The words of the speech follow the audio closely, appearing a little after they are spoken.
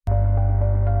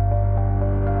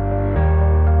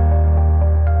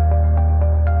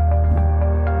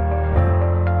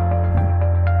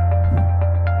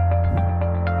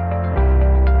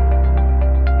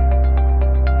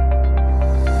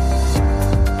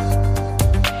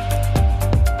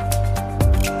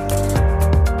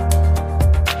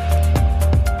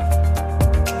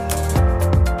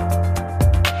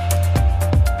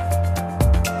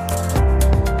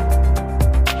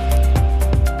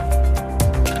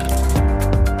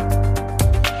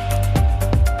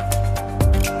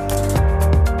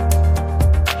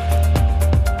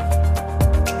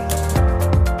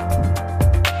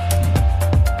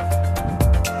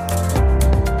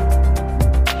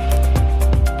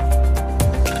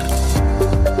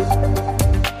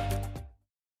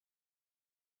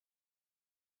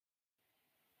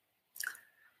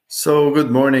So, good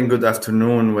morning, good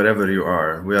afternoon, wherever you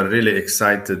are. We are really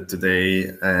excited today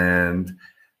and,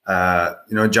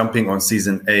 jumping on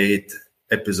season 8,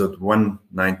 episode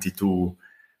 192.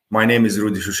 My name is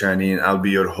Rudy Shushani and I'll be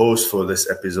your host for this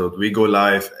episode. We go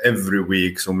live every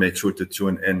week, so make sure to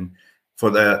tune in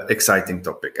for the exciting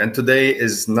topic. And today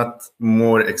is not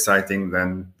more exciting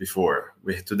than before.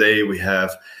 Today we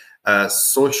have a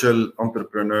social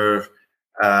entrepreneur,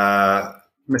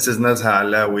 Mrs. Nezha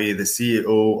Alaoui, the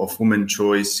CEO of Women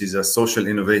Choice. She's a social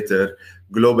innovator,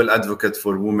 global advocate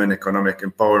for women economic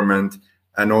empowerment,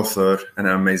 an author, and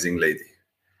an amazing lady.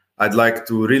 I'd like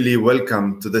to really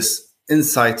welcome to this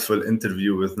insightful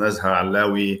interview with Nezha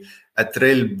Alaoui, a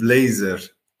trailblazer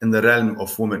in the realm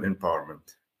of women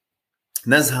empowerment.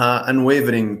 Nezha's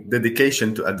unwavering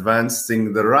dedication to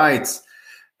advancing the rights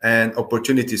and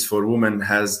opportunities for women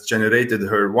has generated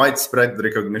her widespread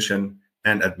recognition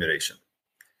and admiration.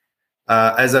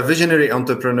 As a visionary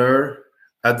entrepreneur,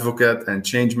 advocate, and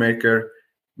change maker,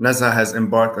 Nezha has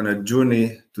embarked on a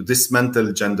journey to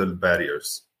dismantle gender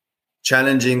barriers,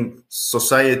 challenging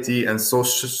society and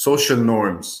social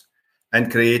norms,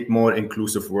 and create more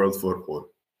inclusive world for all.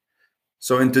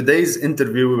 So in today's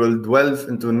interview, we will delve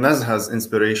into Nezha's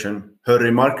inspiration, her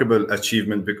remarkable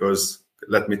achievement, because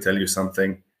let me tell you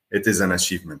something, it is an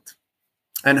achievement,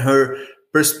 and her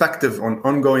perspective on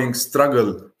ongoing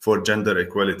struggle for gender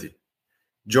equality.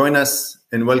 Join us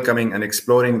in welcoming and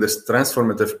exploring this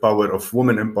transformative power of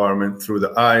women empowerment through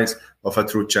the eyes of a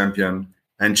true champion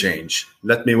and change.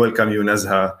 Let me welcome you,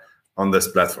 Nezha, on this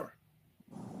platform.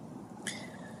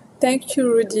 Thank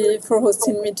you, Rudy, for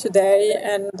hosting me today,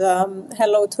 and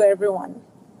hello to everyone.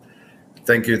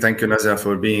 Thank you, Nezha,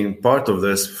 for being part of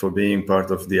this, for being part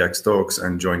of the X Talks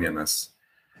and joining us.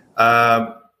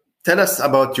 Tell us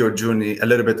about your journey, a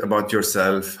little bit about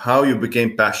yourself, how you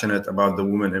became passionate about the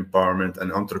women empowerment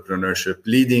and entrepreneurship,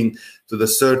 leading to the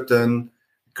certain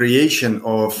creation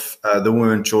of the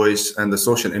Women Choice and the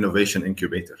Social Innovation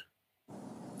Incubator.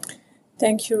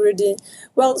 Thank you, Rudy.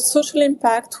 Well, social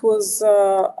impact was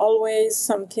always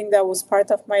something that was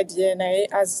part of my DNA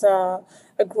as a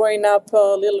growing up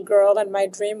little girl, and my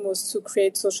dream was to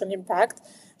create social impact.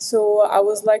 So I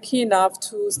was lucky enough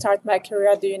to start my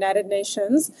career at the United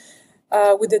Nations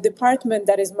with a department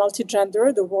that is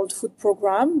multi-gender, the World Food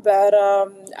Program. But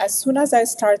as soon as I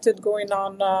started going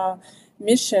on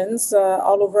missions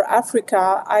all over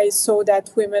Africa, I saw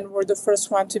that women were the first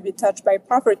one to be touched by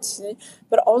poverty,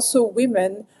 but also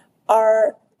women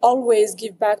are always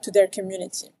give back to their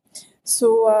community.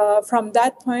 So from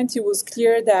that point, it was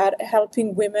clear that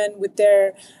helping women with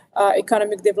their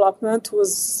economic development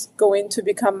was going to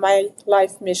become my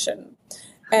life mission.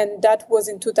 And that was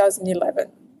in 2011.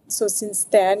 So since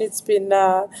then, it's been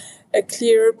a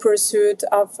clear pursuit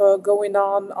of going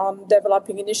on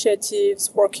developing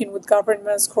initiatives, working with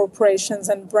governments, corporations,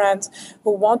 and brands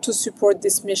who want to support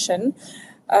this mission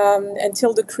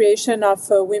until the creation of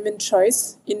Women's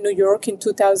Choice in New York in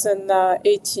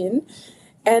 2018.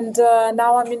 And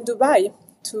now I'm in Dubai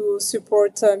to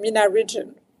support MENA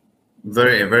region.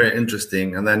 Very, very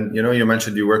interesting. And then, you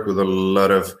mentioned you work with a lot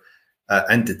of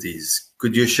entities.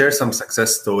 Could you share some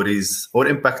success stories or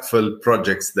impactful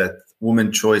projects that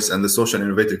Women's Choice and the Social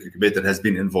Innovative Incubator has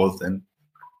been involved in?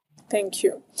 Thank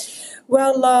you.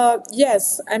 Well,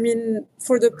 yes. I mean,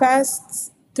 for the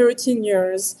past 13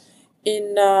 years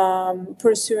in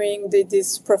pursuing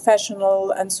this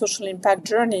professional and social impact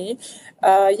journey,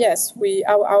 yes,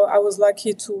 I was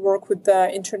lucky to work with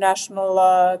the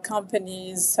international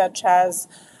companies such as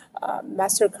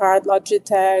MasterCard,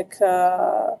 Logitech,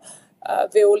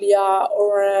 Veolia,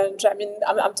 Orange. I mean,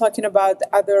 I'm talking about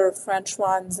other French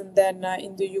ones, and then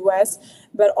in the US,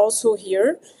 but also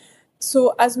here.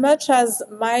 So as much as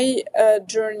my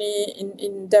journey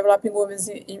in developing women's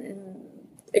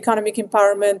economic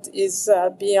empowerment is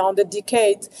beyond a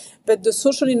decade, but the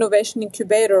Social Innovation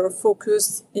Incubator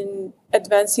focused in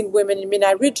advancing women in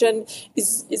MENA region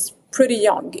is pretty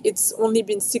young. It's only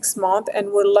been 6 months,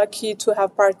 and we're lucky to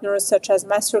have partners such as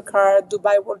MasterCard,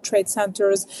 Dubai World Trade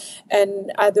Centers,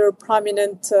 and other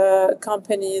prominent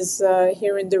companies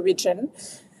here in the region.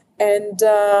 And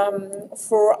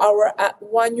for our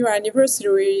 1 year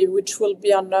anniversary, which will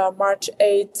be on March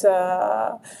 8th,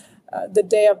 the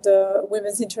day of the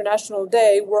Women's International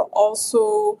Day, we're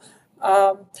also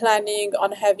planning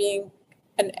on having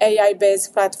an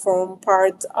AI-based platform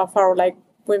part of our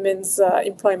women's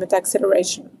employment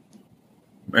acceleration.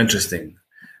 Interesting.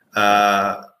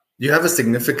 You have a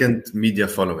significant media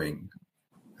following.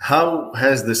 How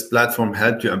has this platform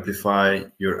helped you amplify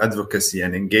your advocacy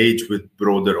and engage with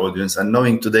broader audience, and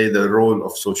knowing today the role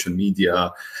of social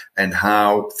media and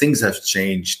how things have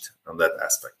changed on that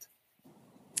aspect?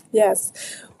 Yes.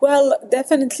 Well,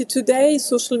 definitely today,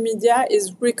 social media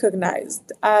is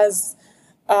recognized as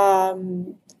a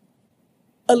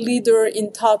leader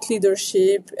in thought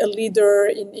leadership, a leader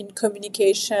in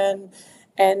communication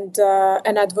and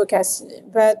advocacy.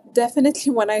 But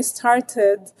definitely when I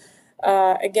started,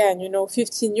 again,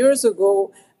 15 years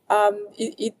ago,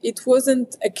 it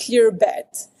wasn't a clear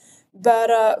bet.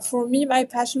 But for me, my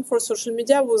passion for social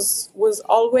media was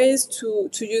always to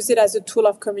use it as a tool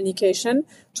of communication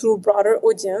to a broader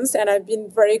audience, and I've been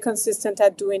very consistent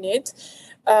at doing it.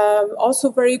 Also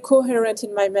very coherent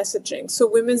in my messaging. So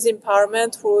women's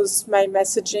empowerment was my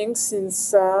messaging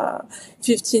since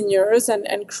 15 years,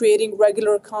 and creating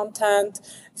regular content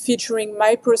featuring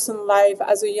my personal life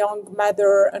as a young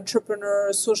mother,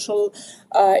 entrepreneur, social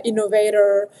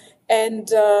innovator,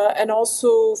 and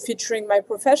also featuring my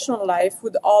professional life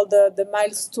with all the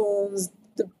milestones,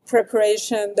 the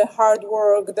preparation, the hard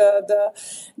work, the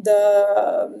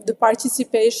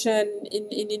participation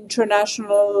in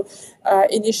international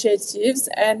initiatives,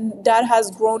 and that has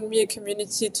grown me a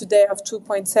community today of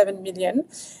 2.7 million.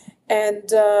 And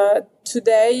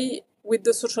today, with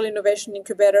the Social Innovation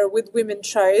Incubator, with Women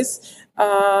Choice,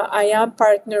 I am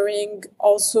partnering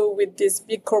also with these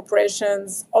big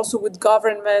corporations, also with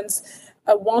governments,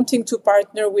 wanting to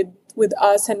partner with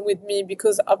us and with me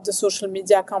because of the social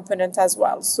media component as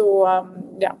well. So,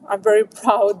 I'm very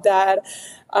proud that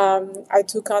I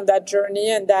took on that journey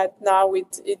and that now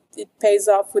it pays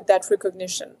off with that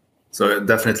recognition. So it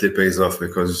definitely pays off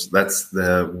because that's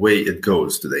the way it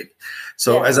goes today.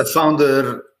 So as a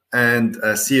founder and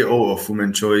a CEO of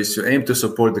Women Choice, you aim to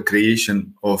support the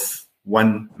creation of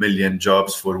 1 million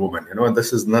jobs for women.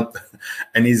 This is not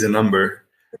an easy number,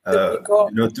 to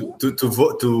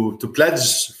vote, to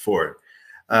pledge for.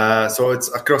 So it's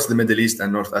across the Middle East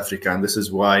and North Africa, and this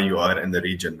is why you are in the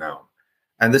region now.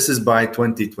 And this is by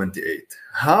 2028.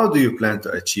 How do you plan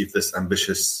to achieve this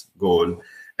ambitious goal?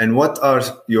 And what are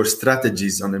your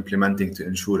strategies on implementing to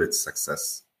ensure its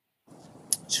success?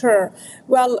 Sure.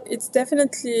 Well, it's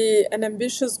definitely an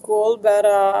ambitious goal, but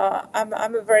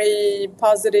I'm a very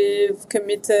positive,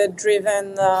 committed,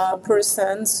 driven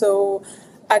person, so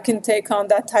I can take on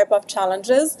that type of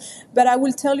challenges. But I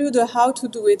will tell you the how to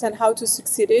do it and how to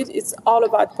succeed it. It's all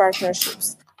about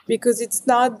partnerships, because it's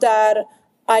not that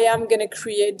I am going to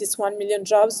create this 1 million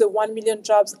jobs. The 1 million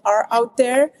jobs are out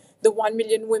there. The 1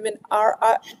 million women are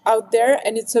out there,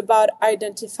 and it's about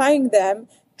identifying them,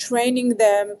 training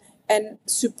them, and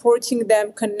supporting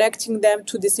them, connecting them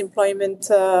to these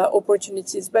employment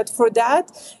opportunities. But for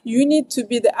that, you need to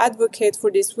be the advocate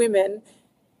for these women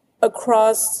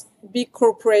across big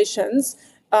corporations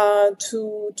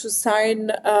to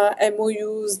sign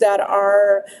MOUs that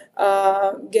are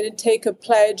going to take a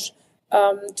pledge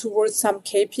towards some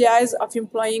KPIs of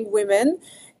employing women.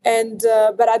 And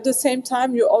but at the same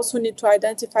time, you also need to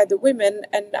identify the women,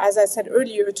 and as I said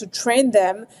earlier, to train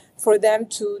them for them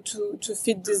to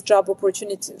fit these job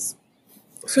opportunities.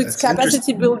 So it's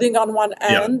capacity building on one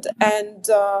end, and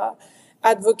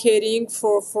advocating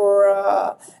for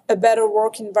a better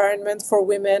work environment for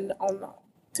women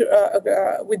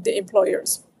with the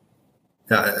employers.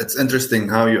 Yeah, it's interesting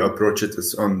how you approach it.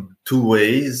 It's on two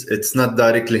ways. It's not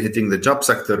directly hitting the job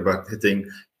sector, but hitting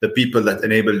the people that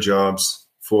enable jobs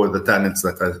for the talents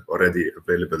that are already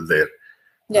available there.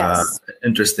 Yes.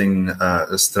 Interesting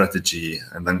strategy.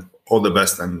 And then all the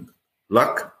best and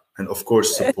luck, and of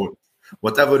course support.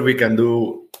 Whatever we can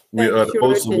do, will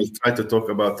try to talk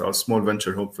about our small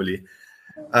venture, hopefully.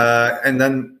 And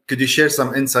then could you share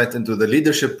some insight into the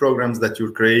leadership programs that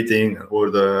you're creating, or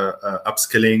the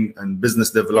upskilling and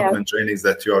business development trainings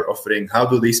that you are offering? How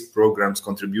do these programs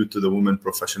contribute to the women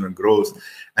professional growth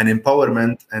and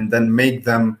empowerment, and then make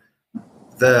them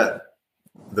the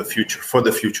future,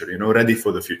 ready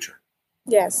for the future?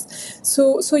 Yes.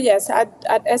 So yes,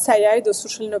 at SII, the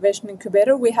Social Innovation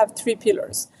Incubator, we have 3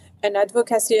 pillars. An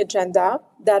advocacy agenda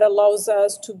that allows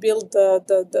us to build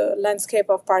the landscape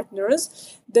of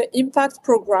partners, the impact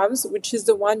programs, which is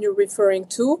the one you're referring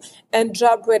to, and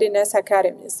job readiness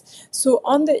academies. So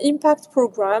on the impact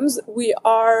programs, we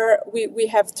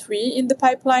have 3 in the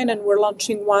pipeline, and we're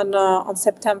launching one on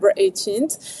September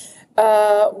 18th.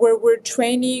 Where we're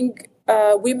training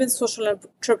women social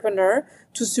entrepreneurs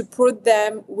to support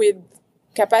them with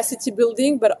capacity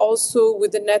building, but also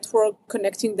with the network,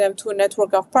 connecting them to a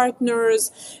network of partners,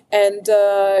 and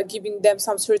giving them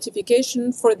some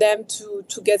certification for them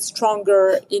to get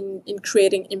stronger in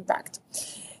creating impact.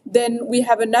 Then we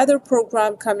have another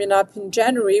program coming up in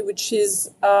January, which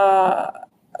is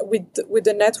with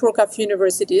the network of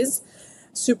universities,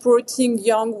 supporting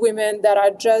young women that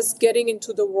are just getting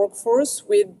into the workforce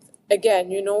with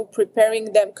again,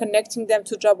 preparing them, connecting them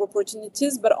to job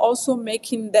opportunities, but also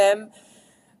making them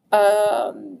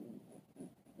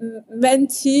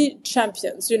mentee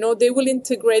champions. They will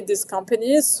integrate these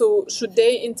companies. So should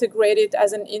they integrate it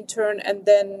as an intern and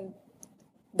then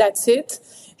that's it?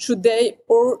 Should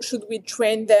we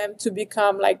train them to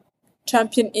become like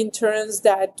champion interns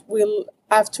that will,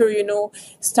 after,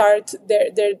 start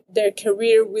their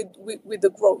career with the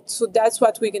growth? So that's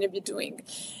what we're going to be doing.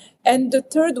 And the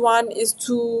third one is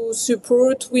to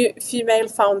support female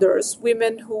founders,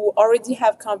 women who already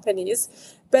have companies,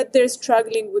 but they're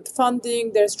struggling with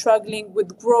funding, they're struggling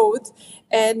with growth,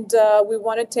 and we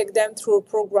want to take them through a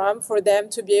program for them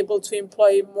to be able to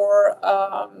employ more,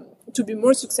 to be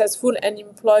more successful and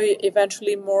employ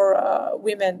eventually more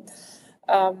women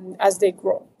as they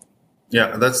grow.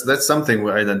 Yeah, that's something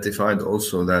we identified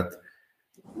also, that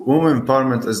women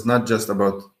empowerment is not just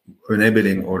about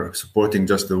enabling or supporting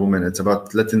just the women. It's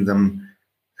about letting them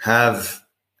have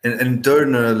an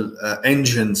internal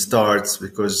engine starts,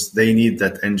 because they need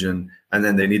that engine, and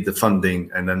then they need the funding,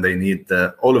 and then they need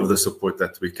all of the support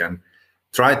that we can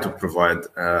try to provide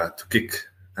to kick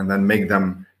and then make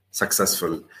them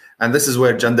successful. And this is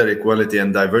where gender equality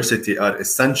and diversity are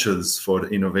essentials for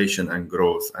innovation and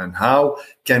growth. And how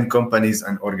can companies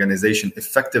and organizations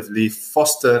effectively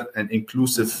foster an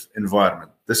inclusive environment?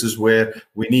 This is where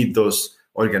we need those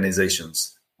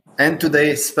organizations. And today,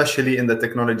 especially in the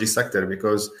technology sector,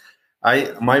 because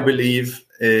my belief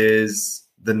is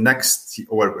the next,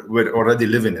 or we're already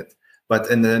living it, but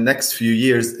in the next few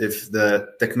years, if the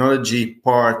technology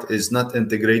part is not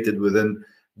integrated within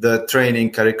the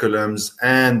training curriculums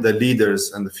and the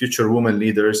leaders and the future women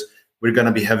leaders, we're going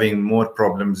to be having more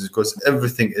problems, because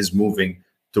everything is moving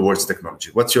towards technology.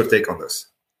 What's your take on this?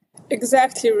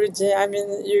 Exactly, Rudy. I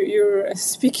mean, you're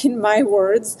speaking my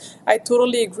words. I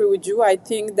totally agree with you. I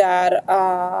think that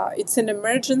it's an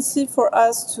emergency for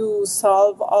us to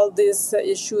solve all these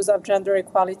issues of gender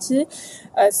equality.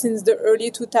 Since the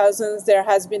early 2000s, there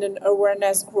has been an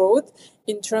awareness growth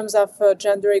in terms of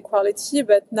gender equality,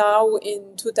 but now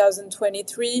in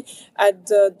 2023, at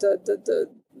the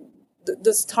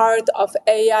start of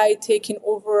AI taking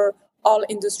over all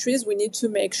industries, we need to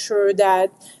make sure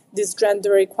that this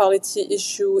gender equality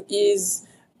issue is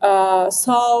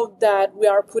solved, that we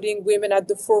are putting women at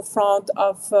the forefront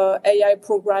of AI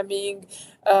programming,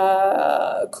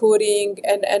 coding,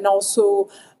 and also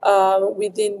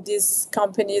within these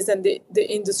companies and the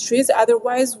industries.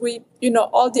 Otherwise,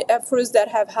 all the efforts that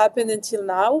have happened until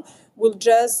now will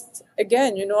just,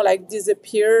 again,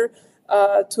 disappear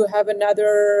to have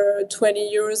another 20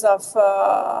 years of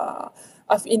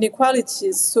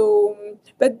inequalities. So,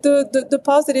 but the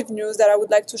positive news that I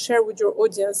would like to share with your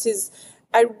audience is,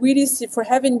 I really see, for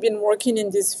having been working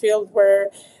in this field where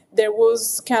there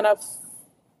was kind of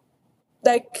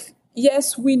like,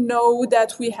 yes, we know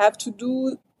that we have to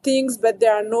do things, but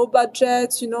there are no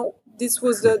budgets, this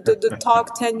was the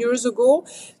talk 10 years ago.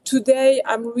 Today,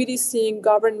 I'm really seeing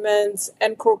governments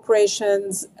and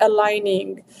corporations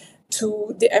aligning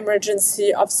to the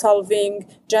emergency of solving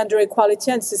gender equality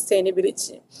and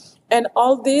sustainability. And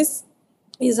all this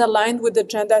is aligned with the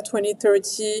Agenda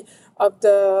 2030 of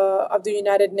the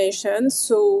United Nations.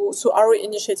 So our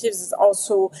initiatives is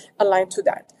also aligned to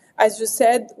that. As you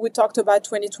said, we talked about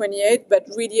 2028, but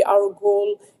really our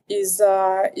goal is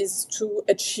to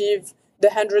achieve the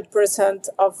 100%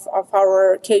 of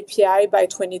our KPI by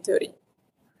 2030.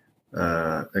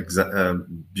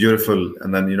 Beautiful.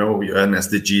 And then, UN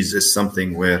SDGs is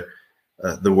something where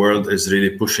the world is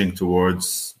really pushing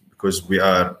towards, because we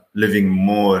are living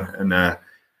more in a,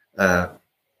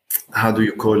 how do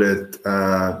you call it,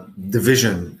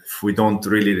 division, if we don't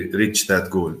really reach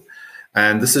that goal.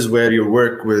 And this is where you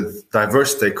work with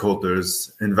diverse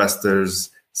stakeholders, investors,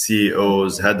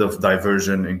 CEOs, head of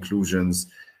diversion, inclusions.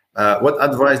 What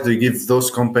advice do you give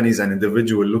those companies and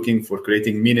individuals looking for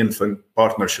creating meaningful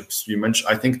partnerships?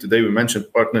 I think today we mentioned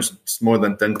partnerships more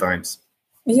than 10 times.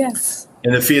 Yes.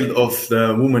 In the field of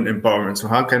the women empowerment. So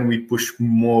how can we push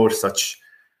more such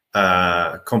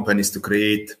companies to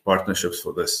create partnerships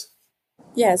for this?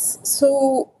 Yes.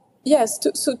 So, yes,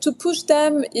 to push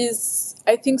them is,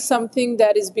 I think, something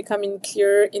that is becoming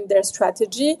clear in their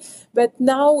strategy. But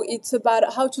now it's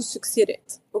about how to succeed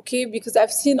it, okay? Because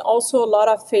I've seen also a lot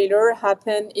of failure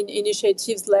happen in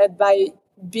initiatives led by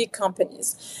big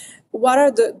companies. What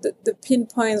are the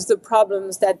pinpoints, the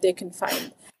problems that they can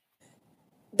find?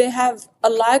 They have a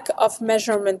lack of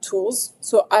measurement tools.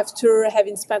 So after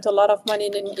having spent a lot of money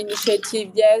in an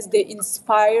initiative, yes, they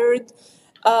inspired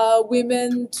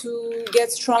women to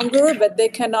get stronger, but they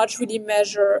cannot really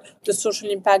measure the social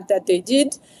impact that they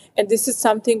did. And this is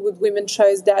something with Women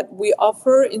Choice that we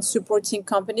offer in supporting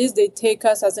companies. They take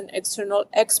us as an external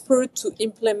expert to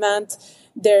implement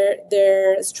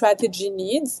their strategy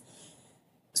needs.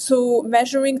 So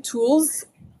measuring tools,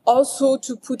 also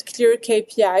to put clear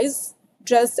KPIs,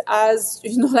 just as,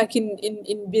 like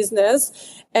in business.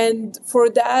 And for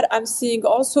that, I'm seeing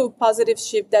also a positive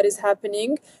shift that is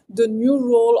happening. The new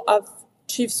role of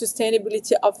Chief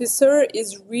Sustainability Officer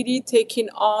is really taking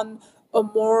on a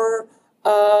more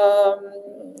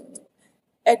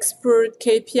expert,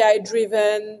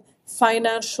 KPI-driven,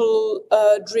 financial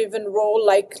driven role,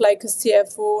 like a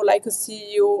CFO, like a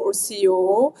CEO or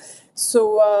COO.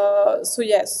 So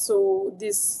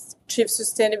this Chief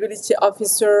Sustainability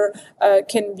Officer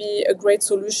can be a great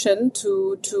solution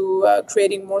to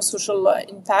creating more social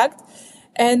impact.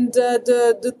 And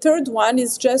the third one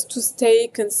is just to stay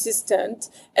consistent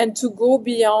and to go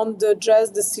beyond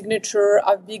just the signature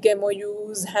of big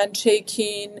MOUs,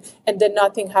 handshaking, and then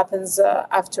nothing happens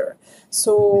after.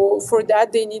 So for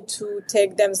that, they need to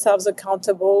take themselves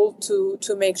accountable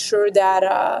to make sure that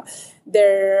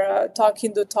they're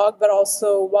talking the talk, but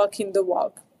also walking the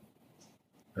walk.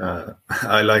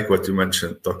 I like what you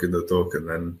mentioned, talking the talk and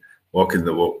then walking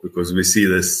the walk, because we see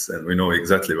this and we know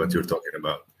exactly what you're talking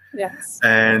about. Yes.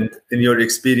 And in your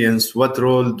experience, what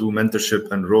role do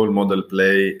mentorship and role model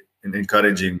play in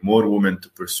encouraging more women to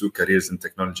pursue careers in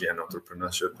technology and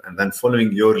entrepreneurship, and then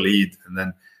following your lead and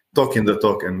then talking the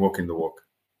talk and walking the walk?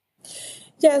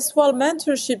 Yes, well,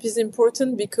 mentorship is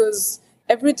important because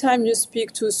every time you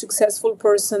speak to a successful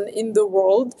person in the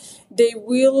world, they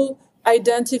will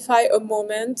identify a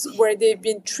moment where they've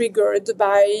been triggered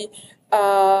by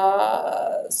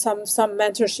some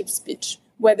mentorship speech.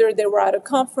 Whether they were at a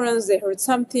conference, they heard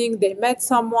something, they met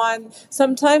someone.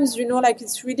 Sometimes,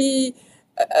 it's really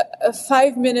a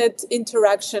 5-minute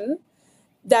interaction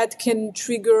that can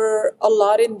trigger a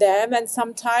lot in them. And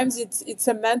sometimes it's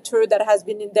a mentor that has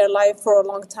been in their life for a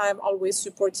long time, always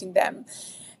supporting them.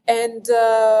 And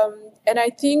I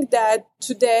think that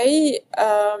today,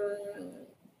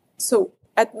 so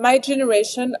at my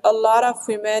generation, a lot of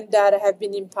women that have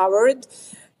been empowered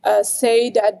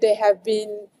say that they have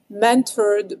been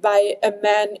mentored by a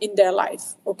man in their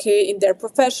life, in their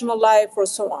professional life or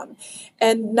so on.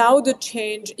 And now the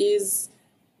change is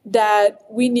that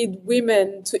we need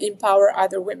women to empower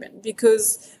other women,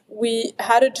 because we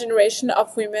had a generation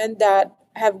of women that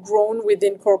have grown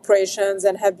within corporations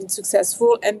and have been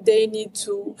successful, and they need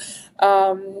to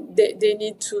they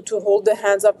need to hold the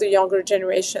hands of the younger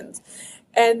generations.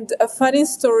 And a funny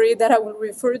story that I will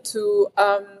refer to,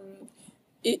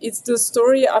 it's the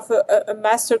story of a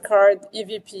MasterCard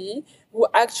EVP who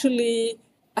actually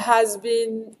has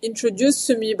been introduced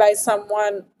to me by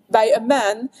a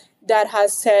man that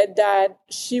has said that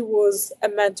she was a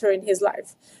mentor in his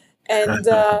life. And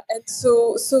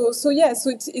so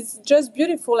it's just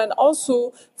beautiful. And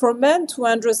also for men to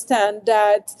understand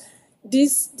that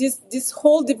this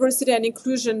whole diversity and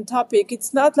inclusion topic,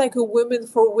 it's not like a women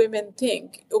for women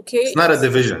thing. It's not a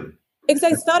division.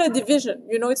 Exactly. It's not a division.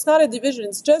 It's not a division.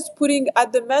 It's just putting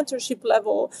at the mentorship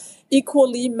level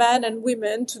equally men and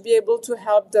women to be able to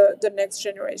help the next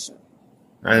generation.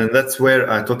 And that's where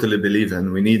I totally believe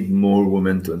in. We need more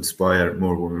women to inspire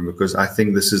more women, because I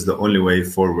think this is the only way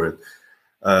forward.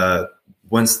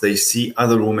 Once they see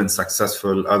other women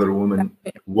successful, other women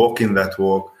walking that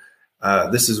walk,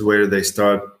 this is where they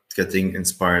start getting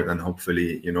inspired and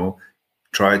hopefully,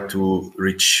 try to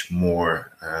reach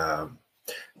more.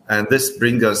 And this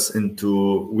brings us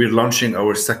into, we're launching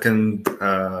our second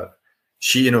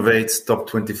She Innovates Top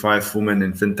 25 Women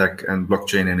in FinTech and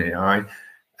Blockchain and AI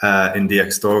in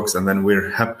DX Talks. And then we're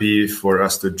happy for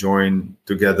us to join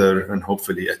together and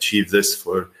hopefully achieve this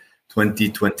for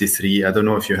 2023. I don't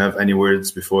know if you have any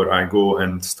words before I go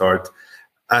and start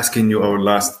asking you our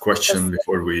last question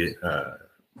before we...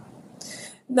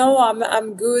 No,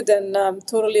 I'm good, and I'm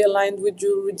totally aligned with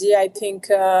you, Rudy. I think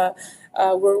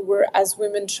we're as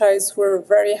Women Choice, we're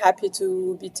very happy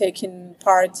to be taking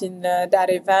part in that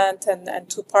event and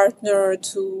to partner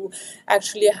to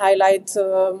actually highlight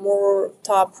more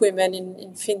top women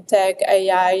in fintech,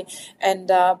 AI, and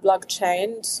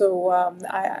blockchain. So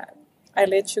I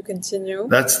let you continue.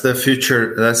 That's the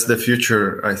future. That's the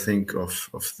future, I think, of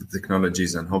the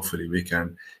technologies, and hopefully we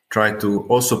can try to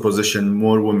also position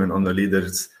more women on the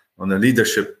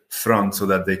leadership front so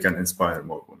that they can inspire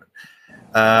more women.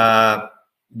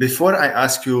 Before I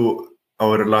ask you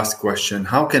our last question,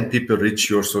 how can people reach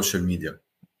your social media?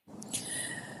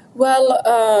 Well,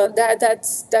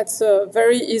 that's a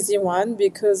very easy one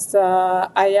because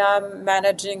I am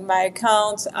managing my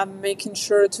accounts. I'm making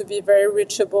sure to be very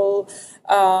reachable.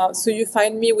 So you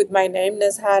find me with my name,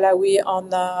 Nezha Alaoui,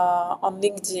 on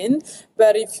LinkedIn.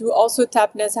 But if you also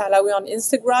tap Nezha Alaoui on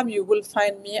Instagram, you will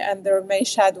find me under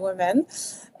Meishad Women.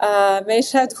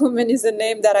 Meishad Women is a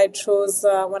name that I chose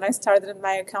when I started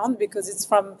my account because it's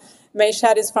from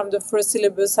Meishad is from the first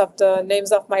syllabus of the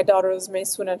names of my daughters,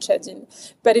 Maysoon and Shadin.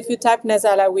 But if you type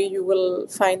Nezha Alaoui, you will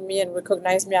find me and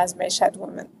recognize me as Meishad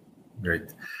Woman.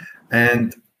 Great.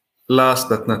 And last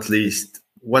but not least,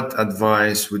 what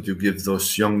advice would you give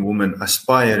those young women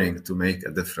aspiring to make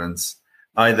a difference,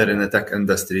 either in the tech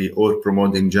industry or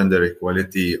promoting gender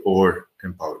equality or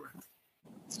empowerment?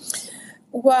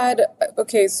 What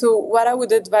I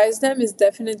would advise them is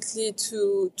definitely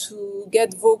to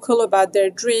get vocal about their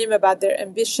dream, about their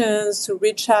ambitions, to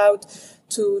reach out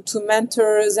to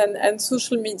mentors and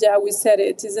social media. We said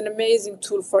it is an amazing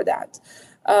tool for that.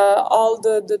 All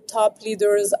the top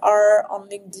leaders are on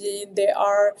LinkedIn.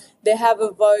 They have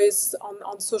a voice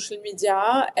on social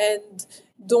media, and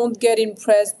don't get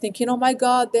impressed thinking, oh my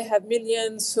God, they have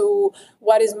millions. So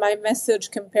what is my message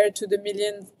compared to the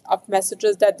millions of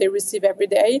messages that they receive every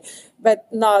day? But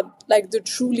not like the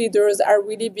true leaders are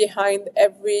really behind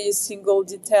every single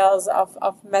details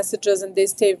of messages, and they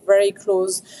stay very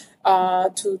close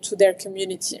to their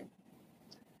community.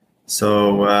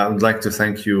 So I would like to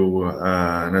thank you,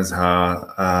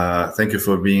 Nezha. Thank you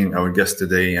for being our guest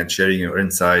today and sharing your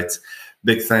insights.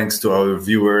 Big thanks to our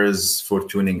viewers for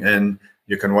tuning in.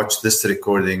 You can watch this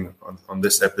recording on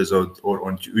this episode or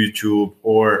on YouTube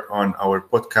or on our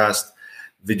podcast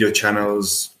video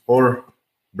channels or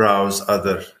browse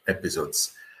other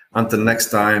episodes. Until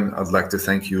next time, I'd like to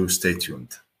thank you. Stay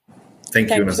tuned. Thank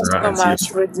you, Thank you Nezha, so and see you much,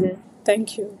 soon. Rudy.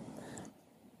 Thank you.